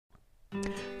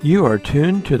You are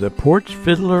tuned to the Porch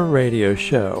Fiddler Radio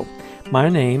Show. My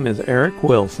name is Eric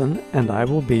Wilson, and I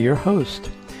will be your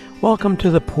host. Welcome to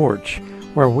the Porch,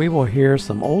 where we will hear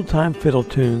some old-time fiddle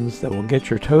tunes that will get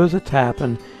your toes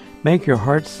a-tapping, make your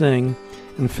heart sing,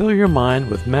 and fill your mind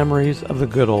with memories of the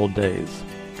good old days.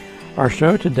 Our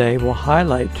show today will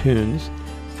highlight tunes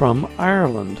from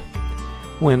Ireland.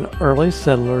 When early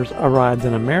settlers arrived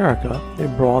in America, they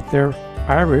brought their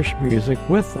Irish music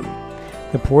with them.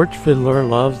 The Porch Fiddler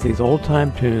loves these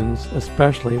old-time tunes,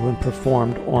 especially when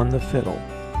performed on the fiddle.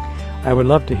 I would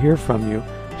love to hear from you,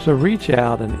 so reach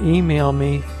out and email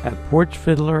me at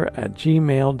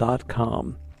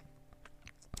porchfiddler@gmail.com.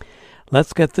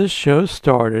 Let's get this show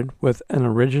started with an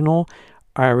original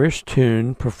Irish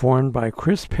tune performed by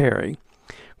Chris Perry.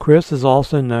 Chris is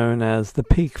also known as the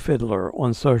Peak Fiddler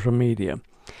on social media.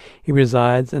 He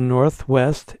resides in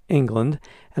northwest England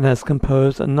and has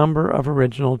composed a number of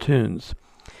original tunes.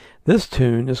 This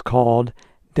tune is called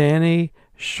Danny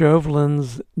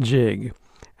Shovlin's Jig,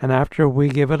 and after we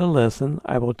give it a listen,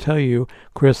 I will tell you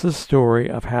Chris's story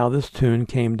of how this tune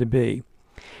came to be.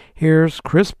 Here's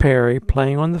Chris Perry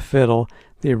playing on the fiddle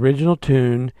the original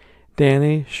tune,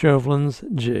 Danny Shovlin's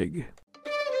Jig.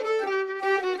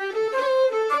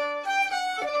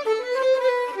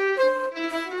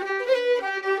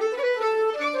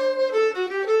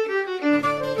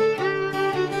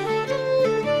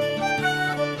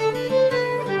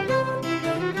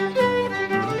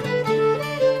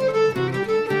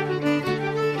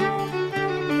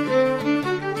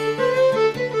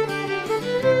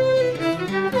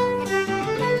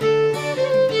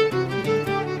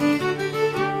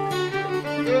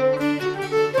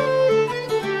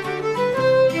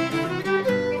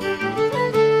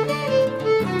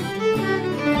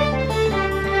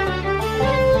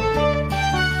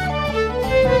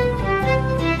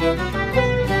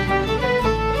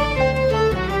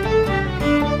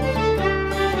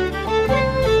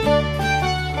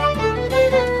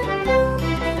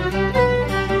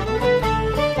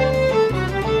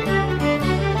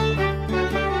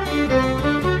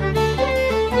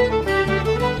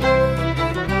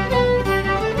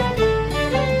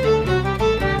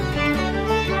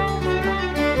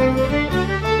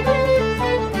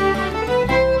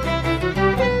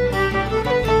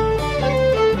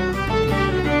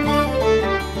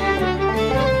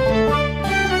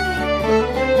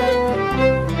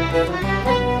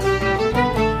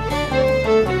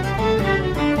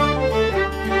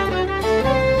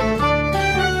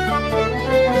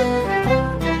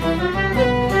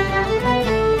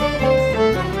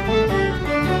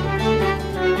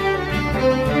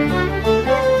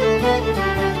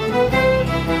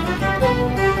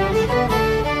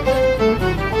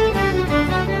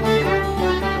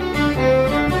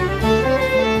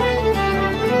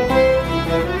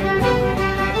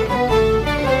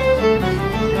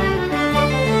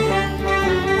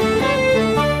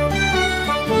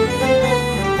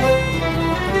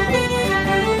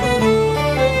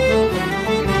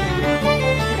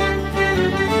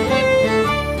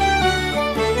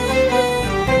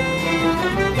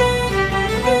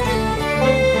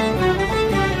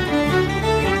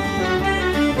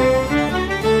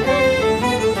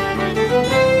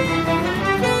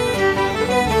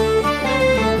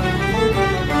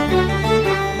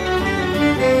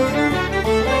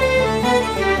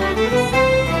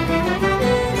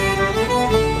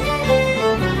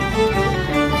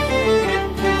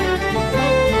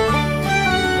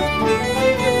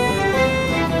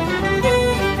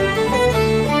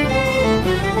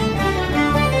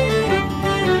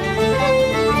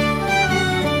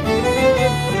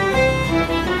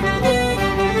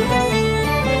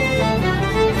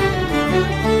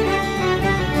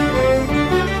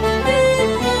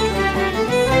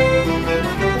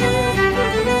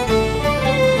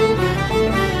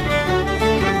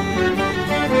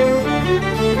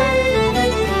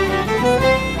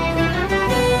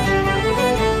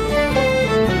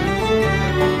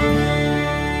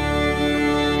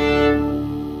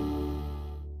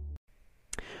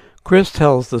 Chris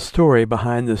tells the story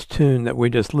behind this tune that we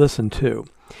just listened to.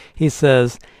 He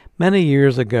says, "Many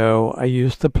years ago I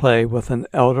used to play with an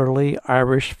elderly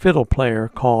Irish fiddle player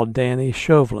called Danny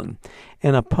Shovlin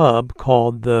in a pub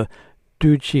called the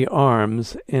Duchy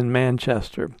Arms in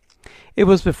Manchester. It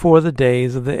was before the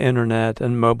days of the internet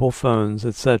and mobile phones,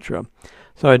 etc.,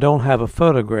 so I don't have a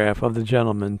photograph of the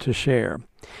gentleman to share.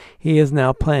 He is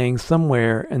now playing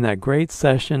somewhere in that great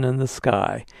session in the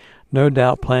sky, no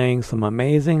doubt playing some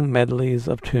amazing medleys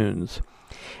of tunes.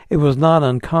 It was not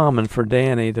uncommon for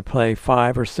Danny to play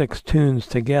 5 or 6 tunes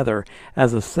together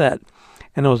as a set,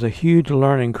 and it was a huge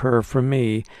learning curve for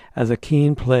me as a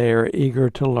keen player eager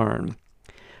to learn.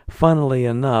 Funnily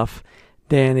enough,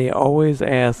 Danny always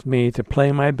asked me to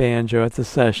play my banjo at the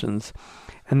sessions,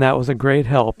 and that was a great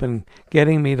help in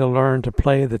getting me to learn to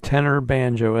play the tenor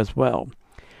banjo as well.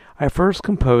 I first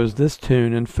composed this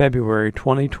tune in February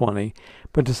 2020,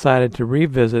 but decided to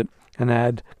revisit and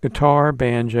add guitar,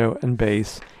 banjo, and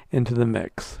bass into the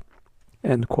mix."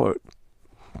 End quote.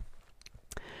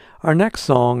 Our next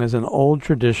song is an old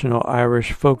traditional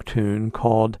Irish folk tune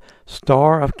called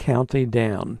 "Star of County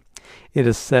Down." It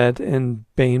is set in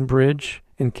Bainbridge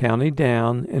in County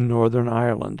Down in Northern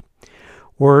Ireland.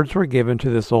 Words were given to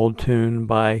this old tune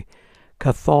by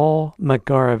Cathal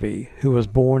McGarvey, who was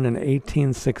born in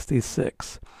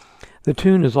 1866. The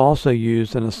tune is also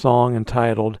used in a song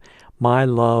entitled "My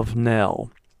Love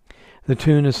Nell." The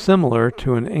tune is similar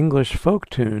to an English folk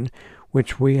tune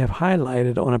which we have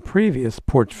highlighted on a previous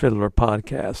Porch Fiddler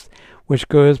podcast, which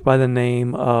goes by the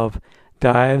name of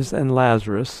Dives and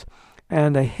Lazarus,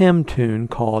 and a hymn tune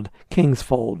called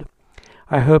Kingsfold.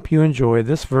 I hope you enjoy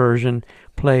this version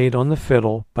played on the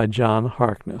fiddle by John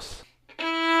Harkness.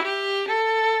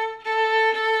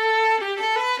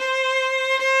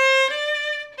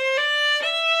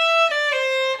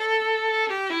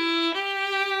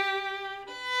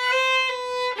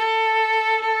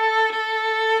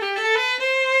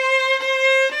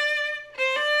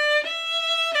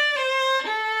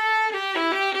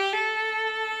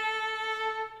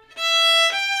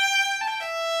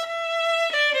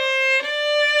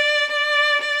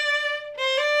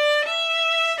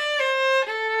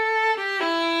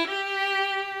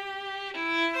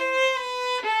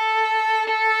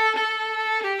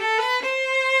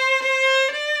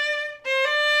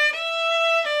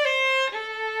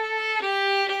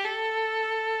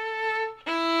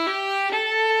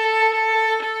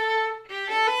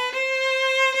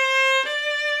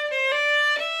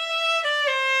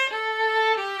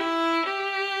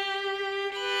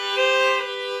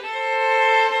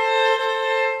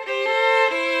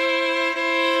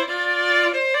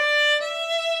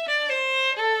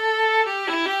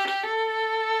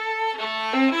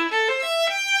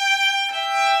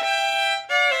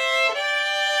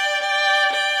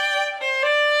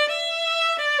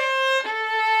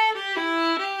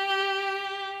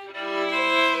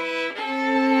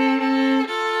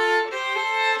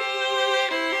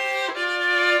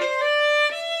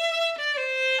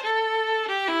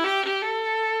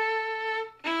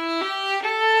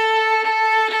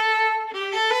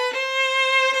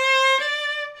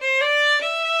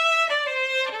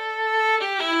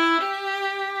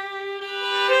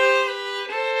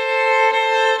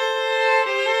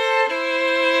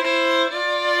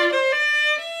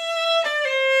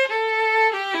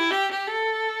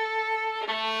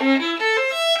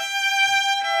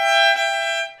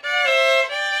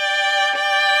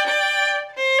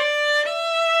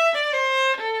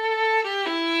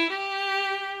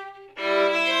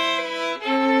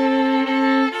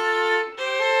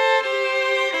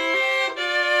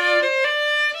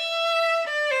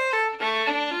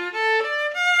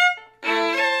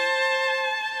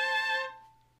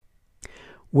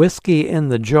 "Whiskey in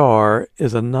the Jar"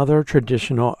 is another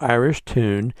traditional Irish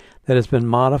tune that has been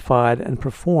modified and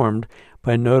performed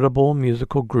by notable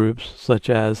musical groups such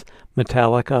as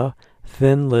Metallica,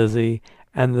 Thin Lizzy,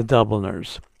 and the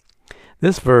Dubliners.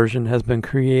 This version has been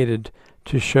created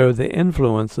to show the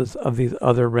influences of these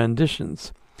other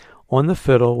renditions. On the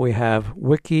fiddle we have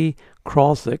Wiki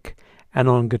Kralsik, and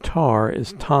on guitar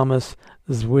is Thomas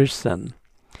Zwisson.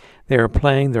 They are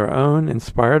playing their own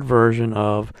inspired version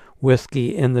of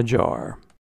 "Whiskey in the Jar."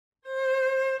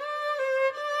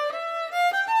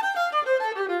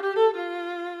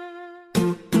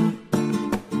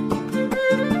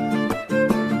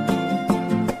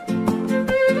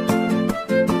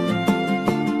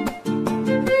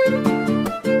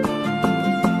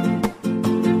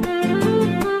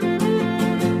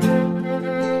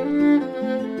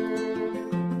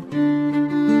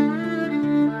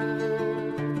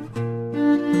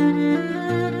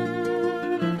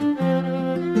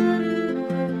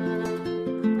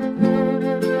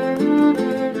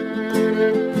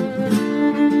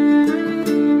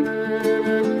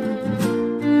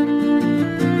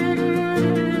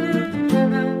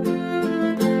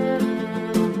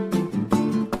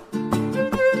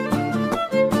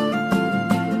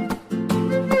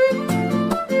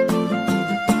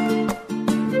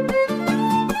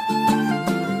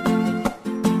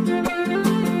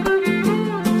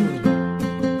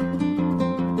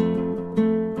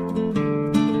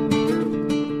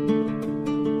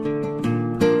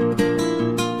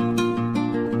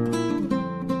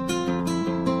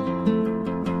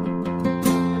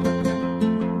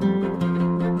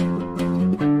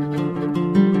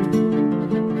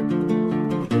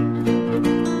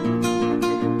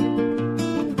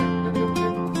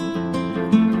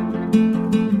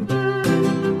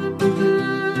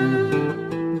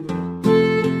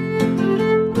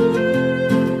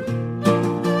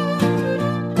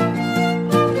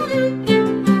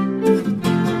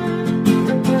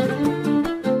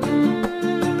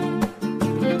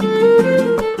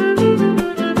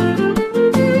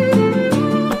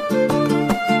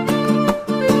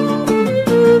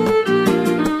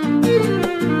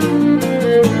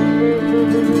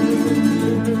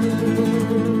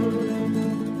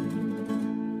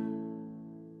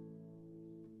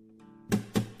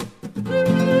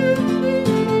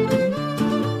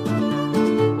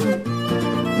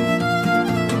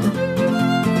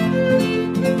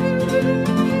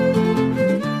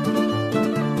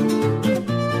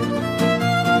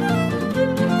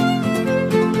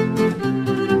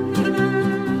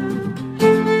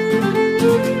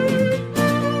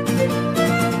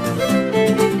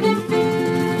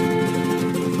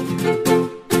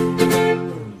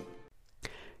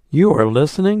 You are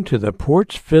listening to the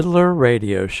Porch Fiddler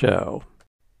Radio Show.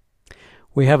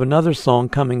 We have another song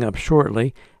coming up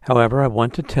shortly. However, I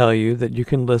want to tell you that you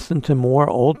can listen to more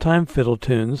old-time fiddle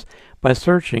tunes by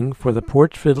searching for the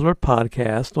Porch Fiddler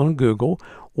Podcast on Google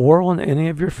or on any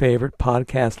of your favorite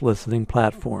podcast listening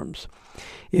platforms.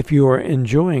 If you are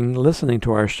enjoying listening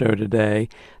to our show today,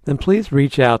 then please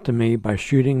reach out to me by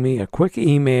shooting me a quick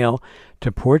email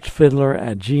to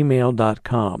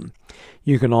porchfiddler@gmail.com.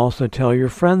 You can also tell your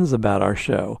friends about our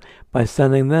show by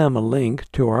sending them a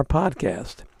link to our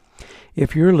podcast.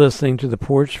 If you're listening to the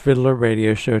Porch Fiddler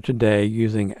Radio Show today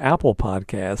using Apple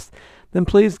Podcasts, then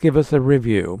please give us a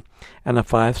review, and a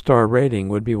 5-star rating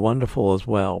would be wonderful as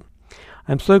well.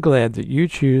 I'm so glad that you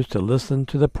choose to listen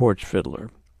to the Porch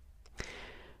Fiddler.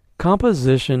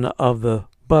 Composition of the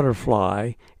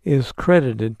Butterfly is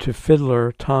credited to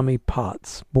fiddler Tommy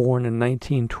Potts, born in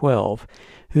 1912,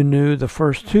 who knew the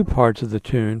first two parts of the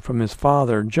tune from his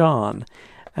father, John,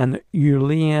 an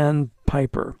Uilleann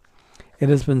piper. It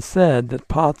has been said that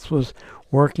Potts was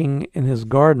working in his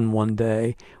garden one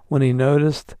day when he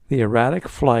noticed the erratic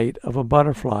flight of a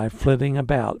butterfly flitting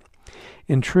about.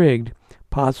 Intrigued,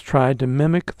 Potts tried to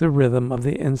mimic the rhythm of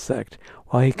the insect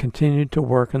while he continued to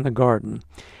work in the garden,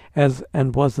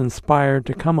 and was inspired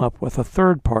to come up with a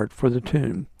third part for the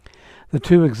tune. The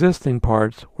two existing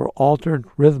parts were altered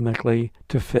rhythmically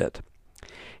to fit.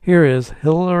 Here is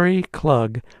Hilary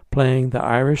Klug playing the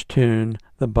Irish tune,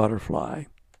 The Butterfly.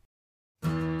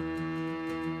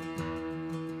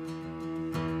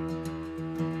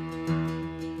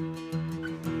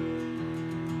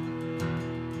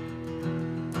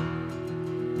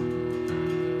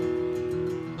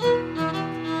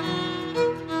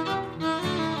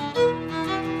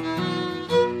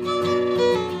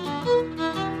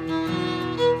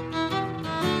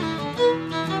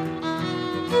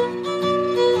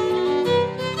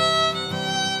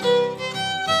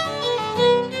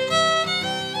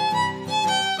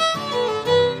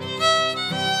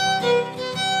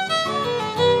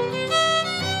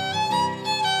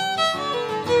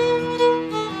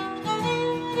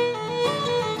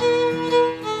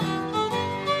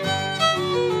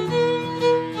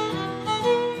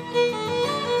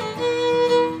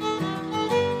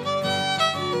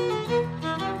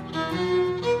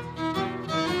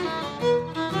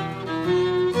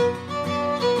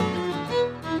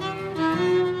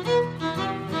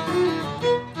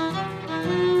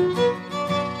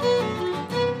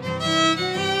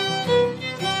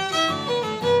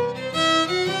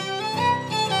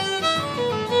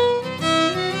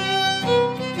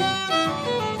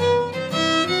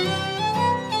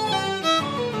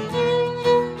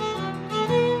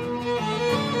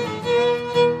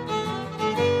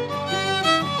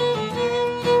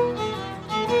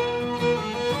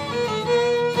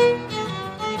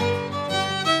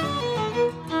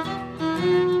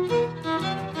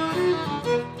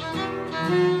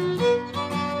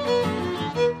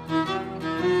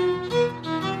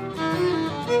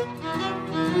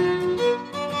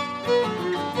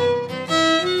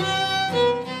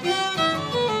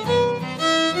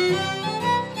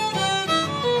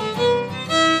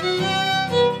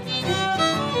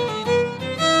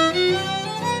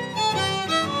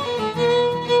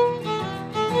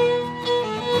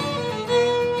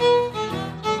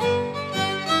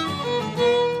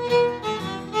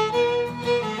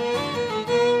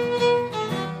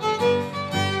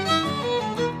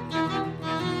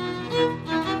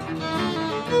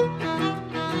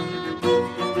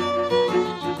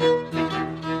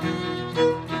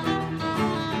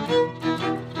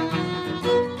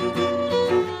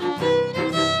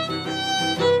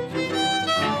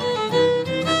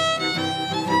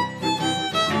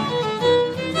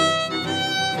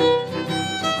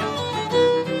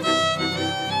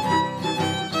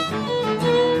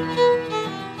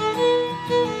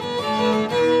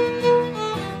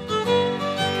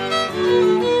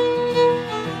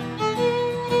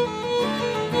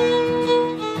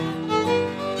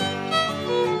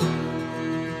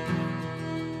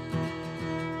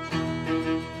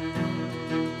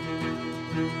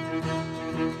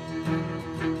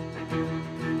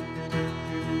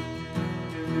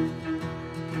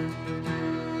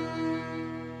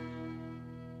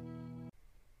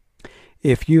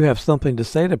 If you have something to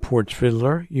say to Porch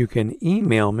Fiddler, you can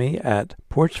email me at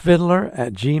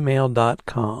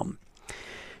porchfiddler@gmail.com.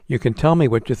 You can tell me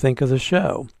what you think of the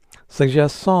show,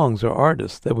 suggest songs or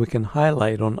artists that we can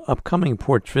highlight on upcoming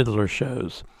Porch Fiddler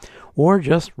shows, or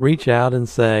just reach out and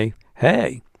say,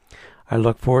 hey. I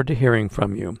look forward to hearing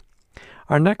from you.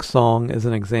 Our next song is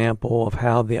an example of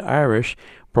how the Irish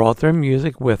brought their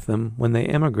music with them when they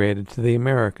immigrated to the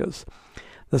Americas.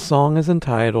 The song is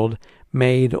entitled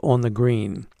Maid on the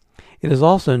Green. It is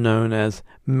also known as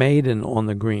Maiden on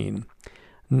the Green,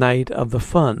 Night of the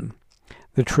Fun,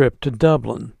 The Trip to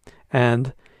Dublin,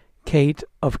 and Kate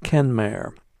of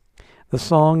Kenmare. The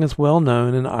song is well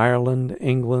known in Ireland,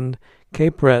 England,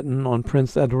 Cape Breton on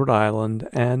Prince Edward Island,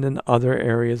 and in other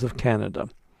areas of Canada.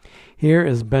 Here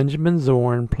is Benjamin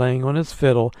Zorn playing on his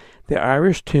fiddle the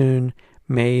Irish tune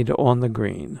Maid on the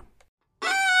Green.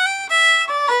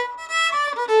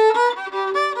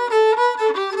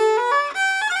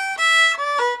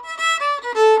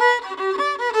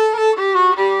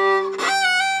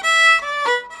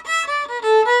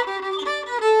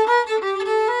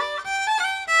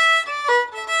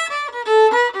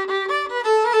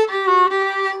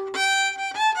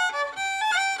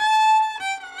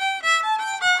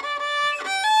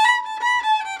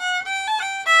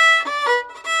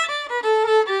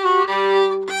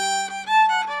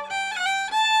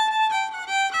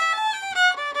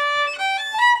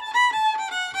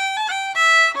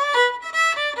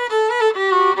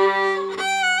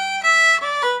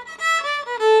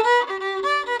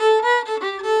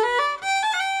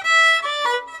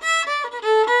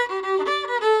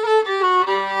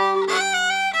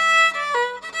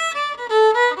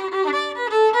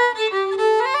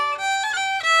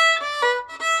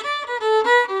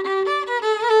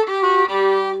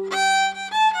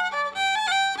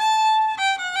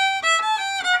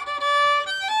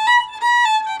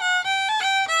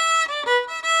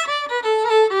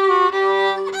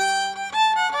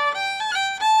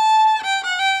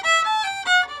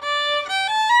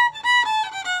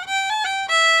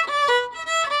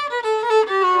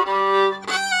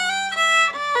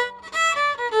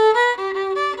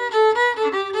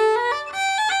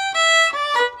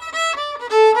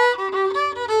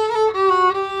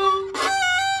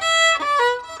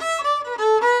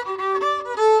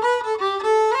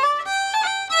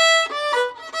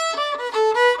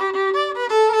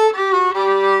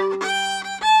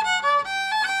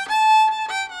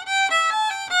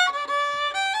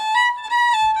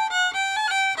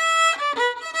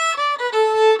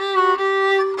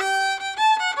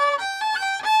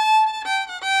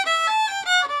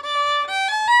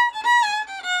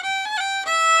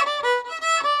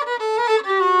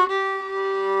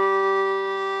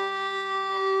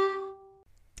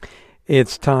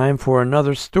 It's time for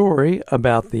another story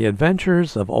about the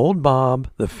adventures of Old Bob,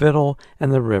 the Fiddle,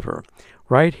 and the River,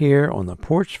 right here on the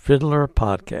Porch Fiddler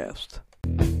Podcast.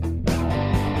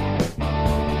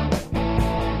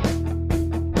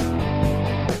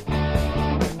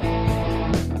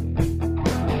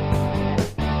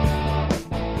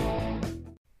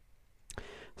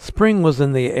 Spring was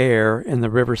in the air in the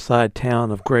riverside town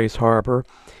of Grace Harbor.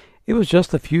 It was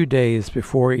just a few days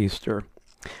before Easter.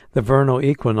 The vernal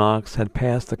equinox had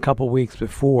passed a couple weeks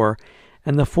before,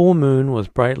 and the full moon was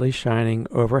brightly shining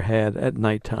overhead at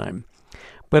nighttime.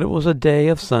 But it was a day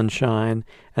of sunshine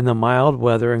and the mild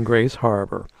weather in Grace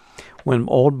Harbor when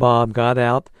old Bob got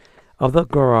out of the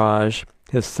garage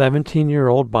his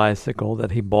 17-year-old bicycle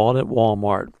that he bought at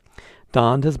Walmart,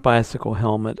 donned his bicycle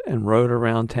helmet, and rode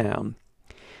around town.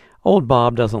 Old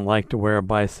Bob doesn't like to wear a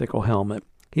bicycle helmet.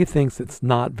 He thinks it's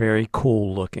not very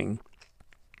cool looking.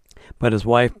 But his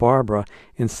wife Barbara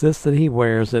insists that he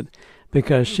wears it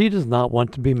because she does not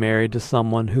want to be married to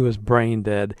someone who is brain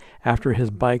dead after his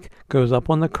bike goes up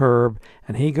on the curb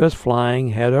and he goes flying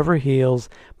head over heels,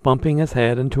 bumping his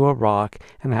head into a rock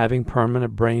and having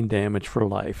permanent brain damage for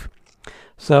life.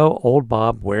 So old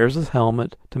Bob wears his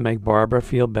helmet to make Barbara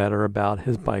feel better about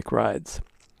his bike rides.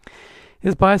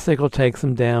 His bicycle takes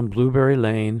him down Blueberry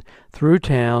Lane, through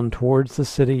town towards the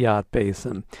city yacht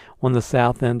basin on the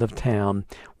south end of town,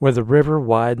 where the river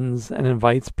widens and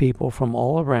invites people from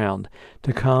all around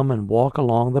to come and walk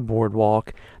along the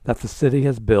boardwalk that the city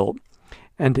has built,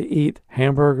 and to eat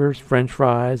hamburgers, french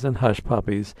fries, and hush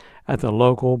puppies at the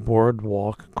local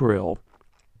boardwalk grill.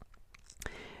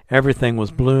 Everything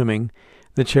was blooming.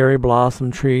 The cherry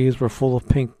blossom trees were full of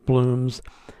pink blooms.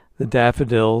 The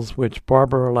daffodils, which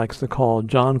Barbara likes to call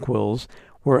jonquils,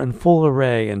 were in full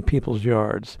array in people's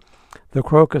yards. The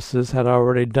crocuses had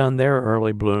already done their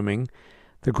early blooming.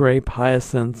 The grape,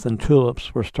 hyacinths, and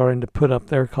tulips were starting to put up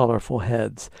their colorful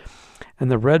heads, and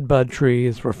the redbud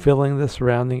trees were filling the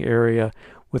surrounding area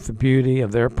with the beauty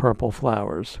of their purple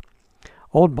flowers.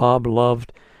 Old Bob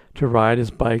loved to ride his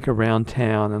bike around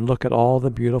town and look at all the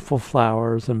beautiful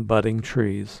flowers and budding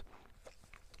trees.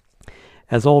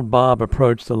 As old Bob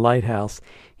approached the lighthouse,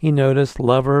 he noticed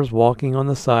lovers walking on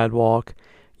the sidewalk,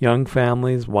 young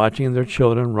families watching their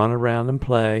children run around and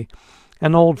play,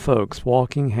 and old folks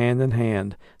walking hand in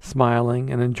hand, smiling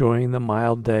and enjoying the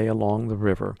mild day along the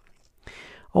river.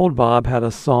 Old Bob had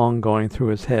a song going through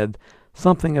his head,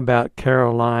 something about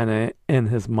Carolina in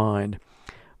his mind,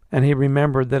 and he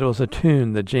remembered that it was a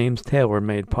tune that James Taylor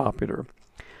made popular.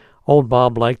 Old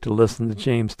Bob liked to listen to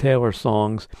James Taylor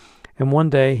songs, and one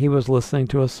day he was listening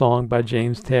to a song by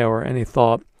James Taylor, and he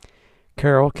thought,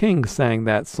 Carole King sang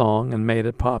that song and made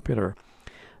it popular.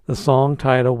 The song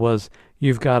title was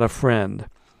You've Got a Friend.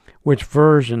 Which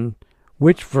version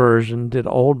did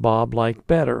Old Bob like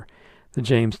better, the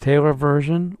James Taylor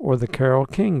version or the Carole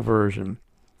King version?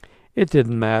 It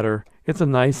didn't matter. It's a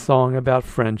nice song about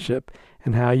friendship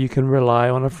and how you can rely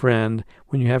on a friend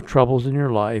when you have troubles in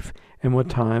your life and when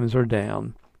times are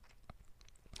down.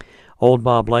 Old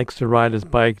Bob likes to ride his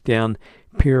bike down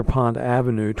Pierpont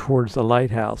Avenue towards the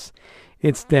lighthouse.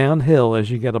 It's downhill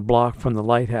as you get a block from the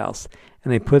lighthouse,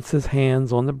 and he puts his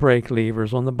hands on the brake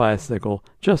levers on the bicycle,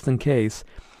 just in case,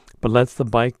 but lets the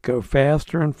bike go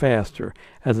faster and faster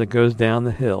as it goes down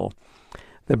the hill.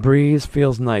 The breeze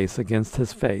feels nice against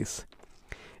his face.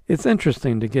 It's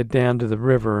interesting to get down to the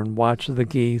river and watch the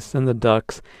geese and the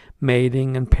ducks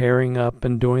mating and pairing up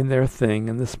and doing their thing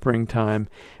in the springtime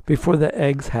before the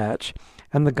eggs hatch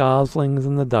and the goslings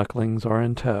and the ducklings are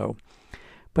in tow.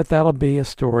 But that'll be a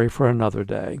story for another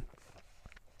day.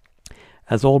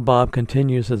 As Old Bob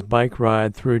continues his bike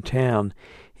ride through town,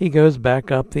 he goes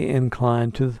back up the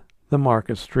incline to the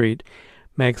Market Street,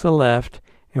 makes a left,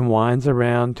 and winds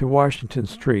around to Washington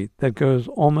Street that goes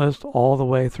almost all the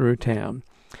way through town.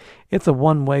 It's a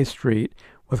one-way street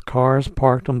with cars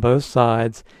parked on both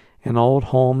sides, and old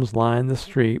homes line the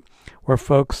street where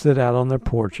folks sit out on their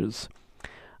porches.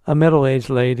 A middle-aged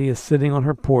lady is sitting on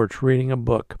her porch reading a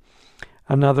book.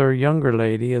 Another younger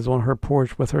lady is on her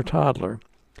porch with her toddler.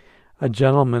 A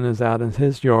gentleman is out in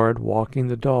his yard walking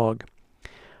the dog.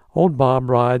 Old Bob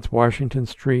rides Washington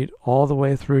Street all the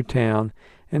way through town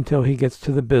until he gets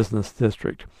to the business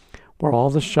district, where all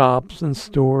the shops and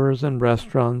stores and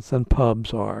restaurants and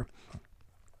pubs are.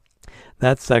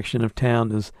 That section of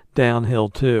town is downhill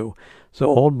too, so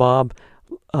Old Bob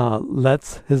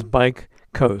lets his bike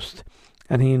coast,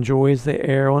 and he enjoys the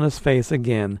air on his face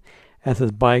again as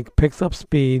his bike picks up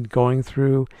speed going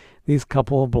through these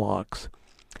couple of blocks.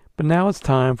 But now it's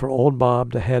time for Old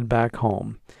Bob to head back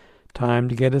home. Time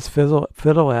to get his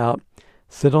fiddle out,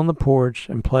 sit on the porch,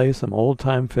 and play some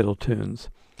old-time fiddle tunes.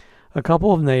 A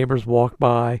couple of neighbors walk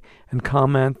by and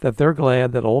comment that they're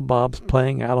glad that Old Bob's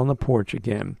playing out on the porch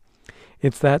again.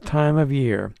 It's that time of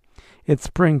year. It's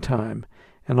springtime,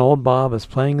 and Old Bob is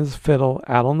playing his fiddle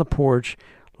out on the porch,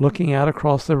 looking out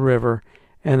across the river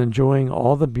and enjoying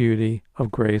all the beauty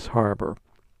of Grace Harbor.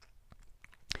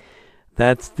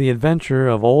 That's the adventure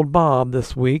of Old Bob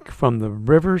this week from the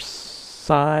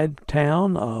riverside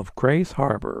town of Grace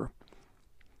Harbor.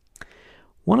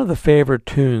 One of the favorite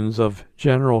tunes of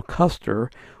General Custer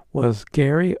was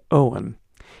Gary Owen.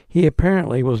 He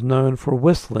apparently was known for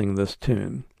whistling this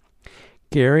tune.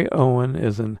 Gary Owen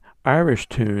is an Irish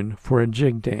tune for a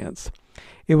jig dance.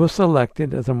 It was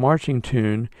selected as a marching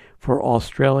tune for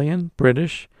Australian,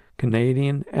 British,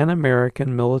 Canadian, and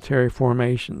American military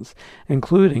formations,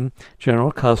 including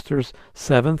General Custer's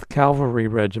 7th Cavalry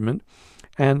Regiment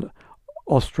and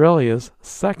Australia's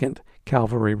 2nd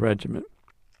Cavalry Regiment.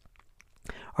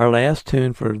 Our last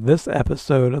tune for this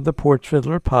episode of the Porch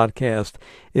Fiddler podcast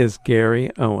is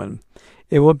Gary Owen.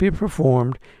 It will be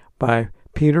performed by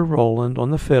Peter Rowland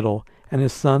on the fiddle and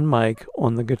his son Mike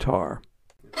on the guitar.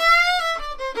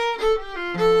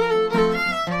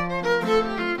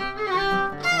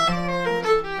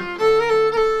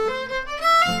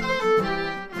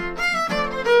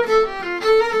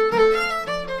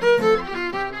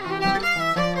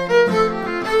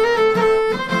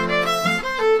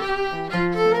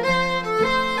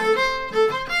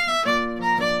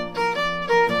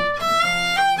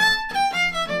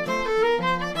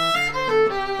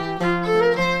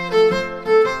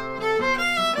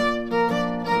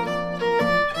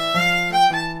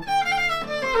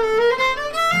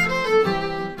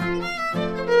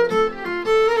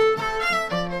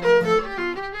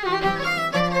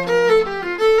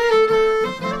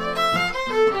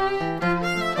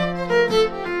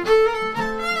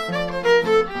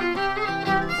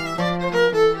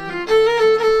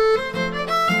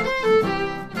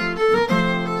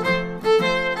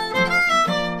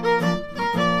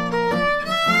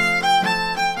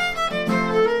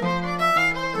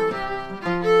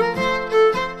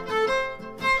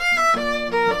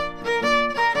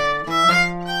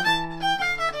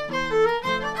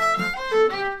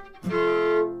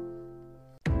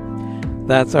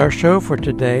 That's our show for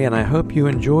today, and I hope you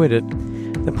enjoyed it.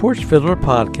 The Porch Fiddler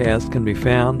podcast can be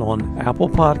found on Apple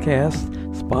Podcasts,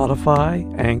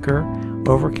 Spotify, Anchor,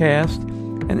 Overcast,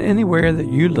 and anywhere that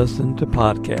you listen to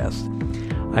podcasts.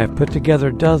 I have put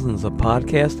together dozens of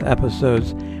podcast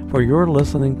episodes for your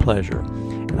listening pleasure,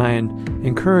 and I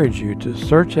encourage you to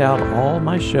search out all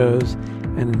my shows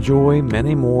and enjoy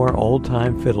many more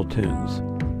old-time fiddle tunes.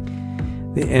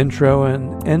 The intro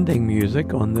and ending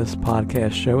music on this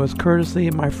podcast show is courtesy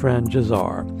of my friend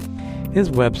Jazar. His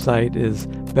website is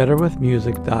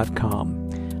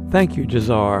betterwithmusic.com. Thank you,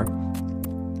 Jazar.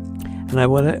 And I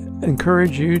want to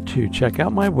encourage you to check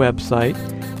out my website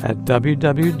at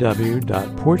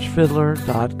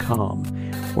www.porchfiddler.com,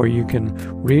 where you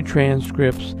can read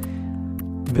transcripts,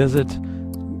 visit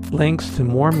links to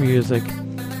more music,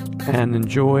 and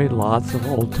enjoy lots of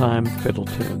old-time fiddle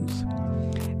tunes.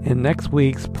 In next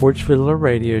week's Porch Fiddler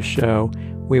Radio Show,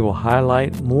 we will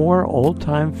highlight more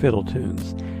old-time fiddle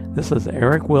tunes. This is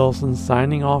Eric Wilson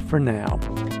signing off for now.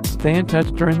 Stay in touch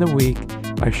during the week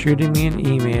by shooting me an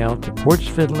email to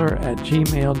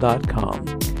porchfiddler@gmail.com.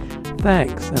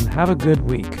 Thanks, and have a good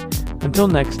week. Until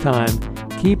next time,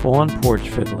 keep on porch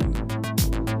fiddling.